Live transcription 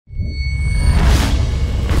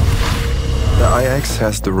iX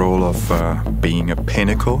has the role of being a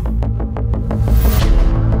pinnacle,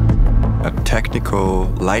 a technical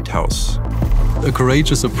lighthouse. A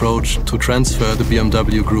courageous approach to transfer the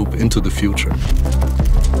BMW Group into the future.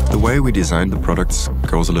 The way we design the products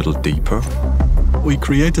goes a little deeper. We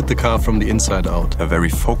created the car from the inside out. A very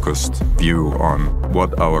focused view on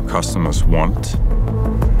what our customers want.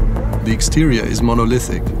 The exterior is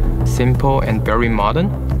monolithic. Simple and very modern.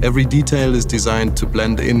 Every detail is designed to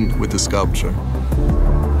blend in with the sculpture.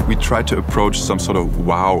 We try to approach some sort of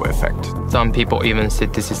wow effect. Some people even say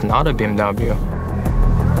this is not a BMW.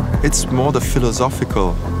 It's more the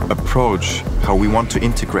philosophical approach, how we want to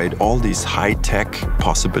integrate all these high-tech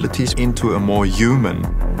possibilities into a more human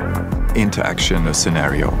interaction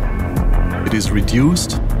scenario. It is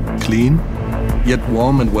reduced, clean, yet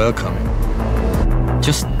warm and welcoming.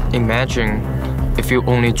 Just imagine if you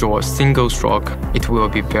only draw a single stroke, it will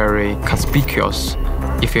be very conspicuous.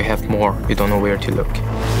 If you have more, you don't know where to look.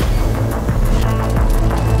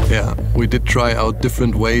 Yeah, we did try out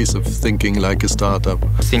different ways of thinking like a startup.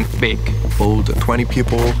 Think big. Bold. 20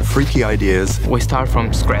 people, freaky ideas. We start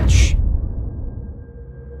from scratch.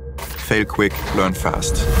 Fail quick, learn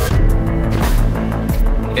fast.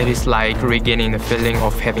 It is like regaining the feeling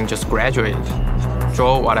of having just graduated.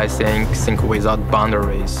 Draw what I think without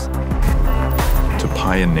boundaries. To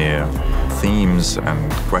pioneer themes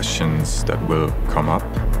and questions that will come up.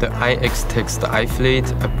 The iX takes the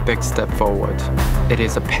iFleet a big step forward. It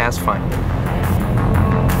is a pathfinder.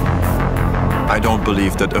 I don't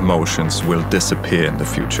believe that emotions will disappear in the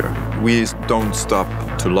future. We don't stop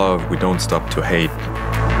to love, we don't stop to hate.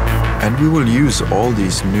 And we will use all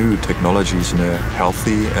these new technologies in a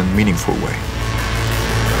healthy and meaningful way.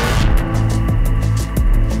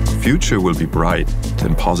 The future will be bright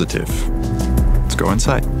and positive. Let's go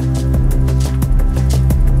inside.